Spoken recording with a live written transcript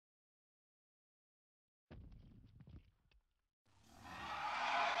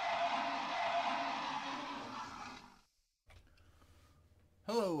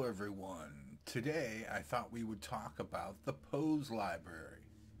everyone. Today I thought we would talk about the pose library.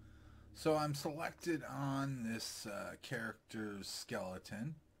 So I'm selected on this character's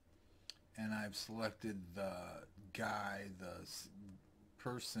skeleton, and I've selected the guy, the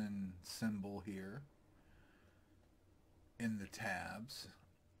person symbol here in the tabs.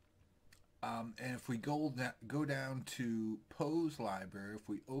 And if we go down to pose library, if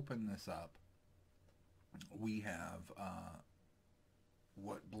we open this up, we have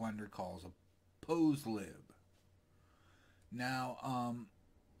what Blender calls a Poselib. Now,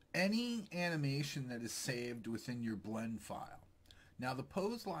 any animation that is saved within your blend file. Now, the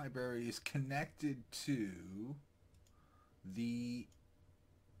pose library is connected to the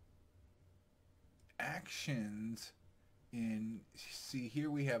actions in, see here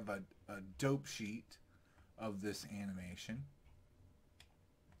we have a dope sheet of this animation.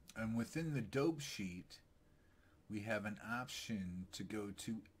 And within the dope sheet, we have an option to go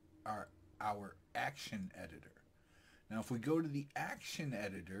to our action editor. Now if we go to the action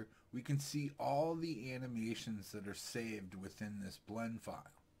editor, we can see all the animations that are saved within this blend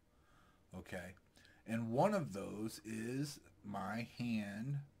file. Okay, and one of those is my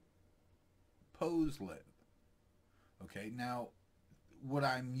hand Poselib. Okay, now what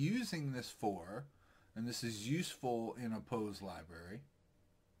I'm using this for, and this is useful in a pose library.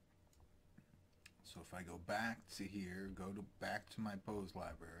 So if I go back to here, back to my pose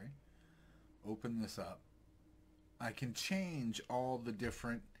library, open this up, I can change all the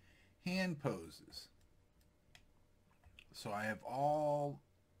different hand poses. So I have all,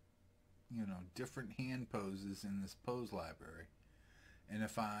 different hand poses in this pose library. And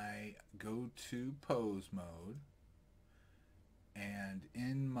if I go to pose mode, and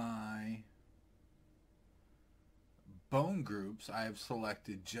in my bone groups, I have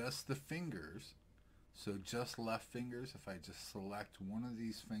selected just the fingers. So just left fingers, if I just select one of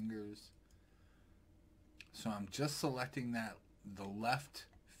these fingers. So I'm just selecting the left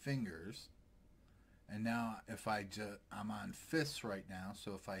fingers. And now if I'm on fists right now,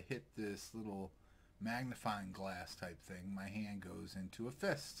 so if I hit this little magnifying glass type thing, my hand goes into a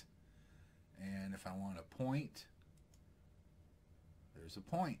fist. And if I want to point, there's a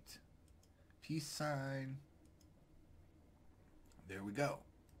point. Peace sign. There we go.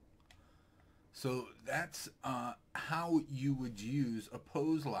 So that's how you would use a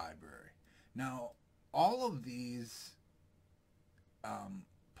pose library. Now, all of these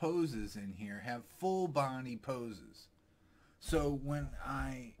poses in here have full body poses. So when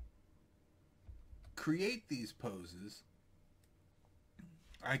I create these poses,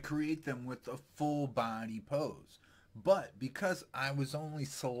 I create them with a full body pose. But because I was only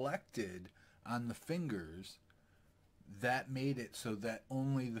selected on the fingers, that made it so that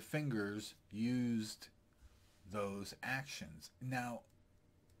only the fingers used those actions. Now,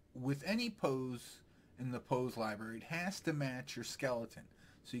 with any pose in the pose library, it has to match your skeleton.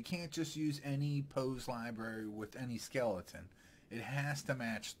 So you can't just use any pose library with any skeleton. It has to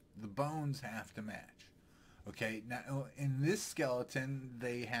match. The bones have to match. Okay, now in this skeleton,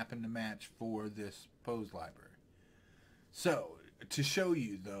 they happen to match for this pose library. So, to show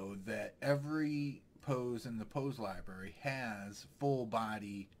you though that every pose in the pose library has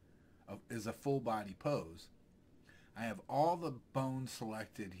is a full body pose, I have all the bones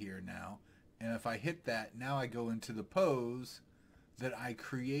selected here now, and if I hit that, now I go into the pose that I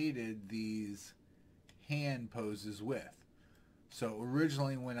created these hand poses with. So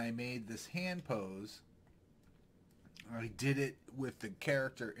originally when I made this hand pose, I did it with the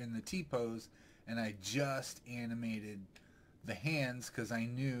character in the T-pose, and I just animated the hands because I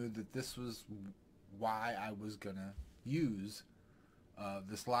knew that this was why I was going to use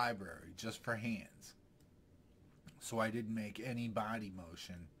this library, just for hands. So I didn't make any body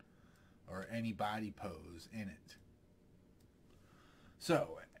motion or any body pose in it.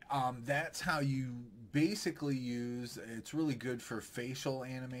 So that's how you basically use, it's really good for facial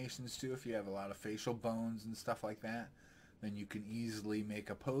animations too. If you have a lot of facial bones and stuff like that, then you can easily make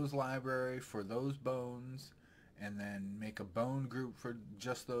a pose library for those bones and then make a bone group for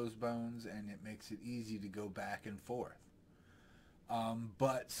just those bones, and it makes it easy to go back and forth.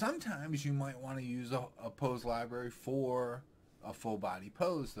 But sometimes you might want to use a pose library for a full body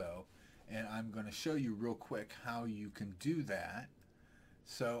pose though, and I'm going to show you real quick how you can do that.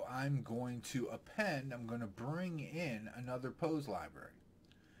 So I'm going to bring in another pose library,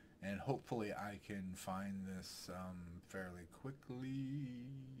 and hopefully I can find this fairly quickly.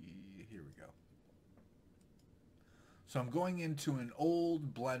 Here we go. So I'm going into an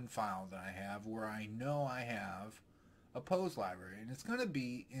old blend file that I have where I know I have a pose library, and it's going to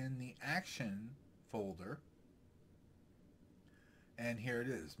be in the action folder. And here it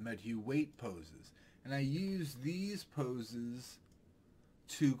is, Medhu weight poses. And I use these poses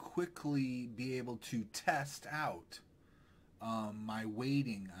to quickly be able to test out my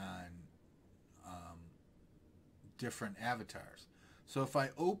weighting on different avatars. So if I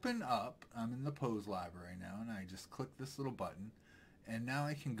open up, I'm in the pose library now, and I just click this little button, and now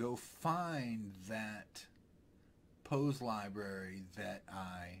I can go find that pose library that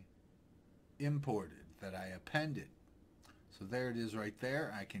I imported, that I appended. So there it is right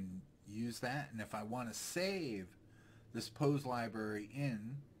there. I can use that, and if I want to save this pose library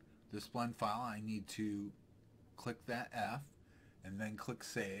in this blend file, I need to click that F and then click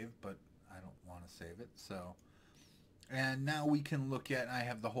save, but I don't want to save it. So, and now we can look at, I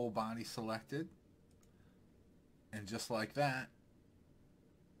have the whole body selected, and just like that,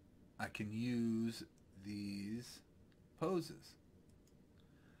 I can use these poses.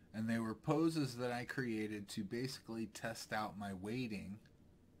 And they were poses that I created to basically test out my weighting.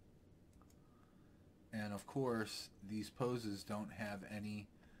 And of course, these poses don't have any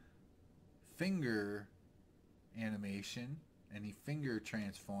finger animation, any finger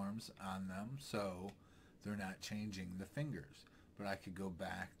transforms on them, so they're not changing the fingers. But I could go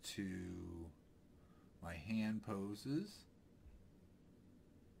back to my hand poses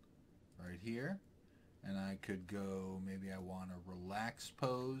right here, and I could go, maybe I want a relaxed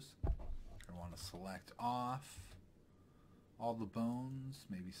pose. I want to select off all the bones,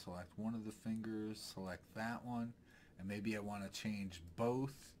 maybe select one of the fingers, select that one, and maybe I want to change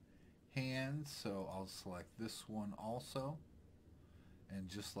both hands, so I'll select this one also, and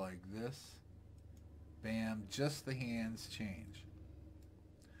just like this, bam, just the hands change.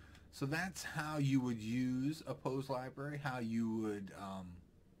 So that's how you would use a pose library, how you would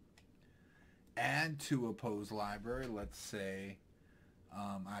add to a pose library. Let's say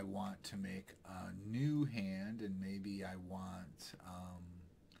I want to make a new hand, and maybe I want,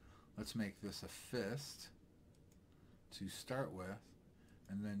 let's make this a fist to start with,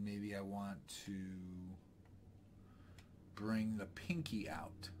 and then maybe I want to bring the pinky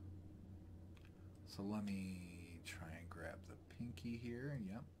out. So let me try and grab the pinky here.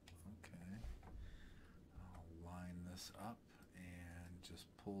 Yep, okay. I'll line this up and just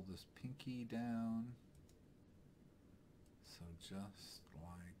pull this pinky down. So just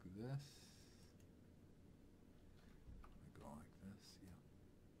like this. Go like this, yeah.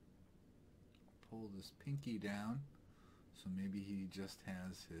 Pull this pinky down. So maybe he just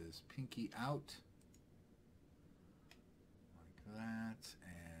has his pinky out. Like that.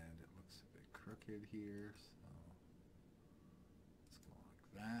 And it looks a bit crooked here. So let's go like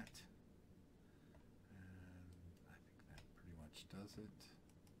that. And I think that pretty much does it.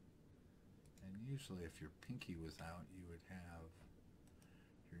 And usually if your pinky was out, you would have,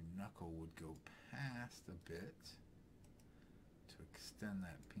 your knuckle would go past a bit to extend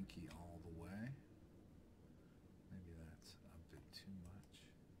that pinky all the way. Maybe that's a bit too much.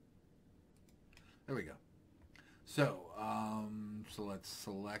 There we go. So, so let's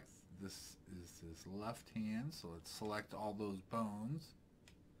select, this is his left hand, so let's select all those bones.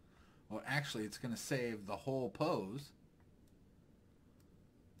 Well, actually, it's going to save the whole pose.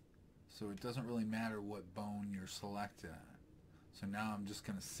 So it doesn't really matter what bone you're selected on. So now I'm just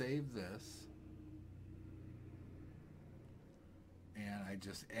going to save this. And I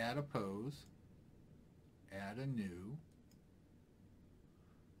just add a pose. Add a new.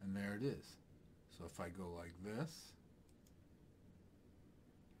 And there it is. So if I go like this,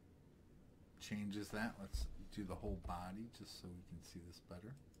 changes that. Let's do the whole body just so we can see this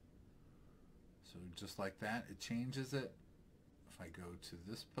better. So just like that, it changes it. If I go to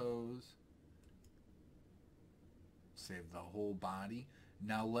this pose, save the whole body.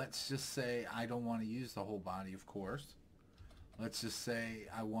 Now let's just say I don't want to use the whole body, of course. Let's just say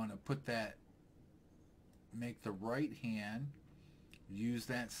I want to put that, make the right hand use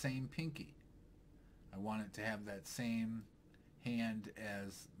that same pinky. I want it to have that same hand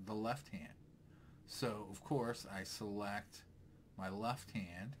as the left hand. So of course I select my left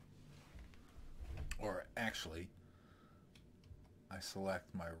hand, or actually I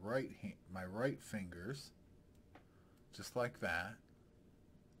select my right hand, my right fingers, just like that,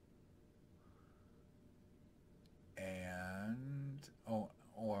 and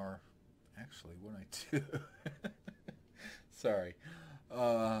or actually what I do, sorry,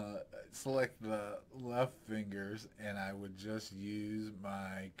 select the left fingers, and I would just use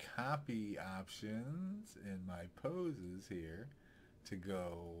my copy options in my poses here to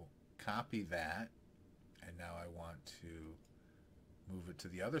go copy that, and now I want to move it to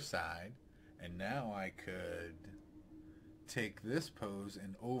the other side, and now I could take this pose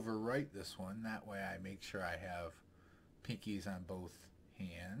and overwrite this one. That way I make sure I have pinkies on both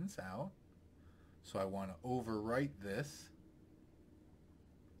hands out. So I want to overwrite this.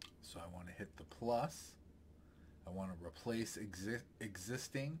 So I want to hit the plus. I want to replace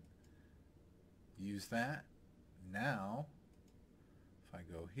existing. Use that. Now, if I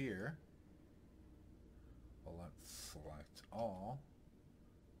go here, well, let's select all.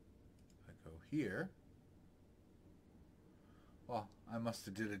 If I go here, well, I must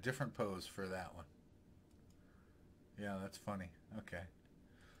have did a different pose for that one. Yeah, that's funny. Okay.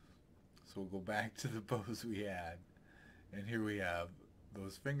 So we'll go back to the pose we had. And here we have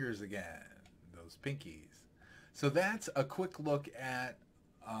those fingers again, those pinkies. So that's a quick look at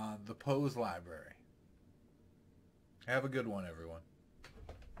the pose library. Have a good one, everyone.